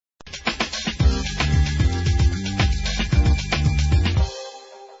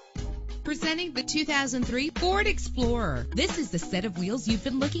Presenting the 2003 Ford Explorer. This is the set of wheels you've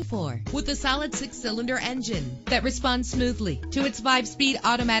been looking for, with a solid 6-cylinder engine that responds smoothly to its 5-speed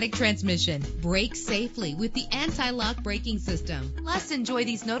automatic transmission. Brake safely with the anti-lock braking system. Plus, enjoy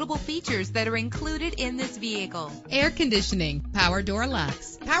these notable features that are included in this vehicle: air conditioning, power door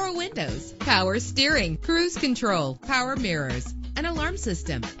locks, power windows, power steering, cruise control, power mirrors, an alarm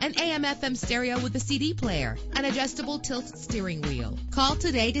system, an AM/FM stereo with a CD player, an adjustable tilt steering wheel. Call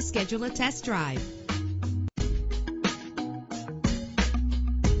today to schedule a test drive.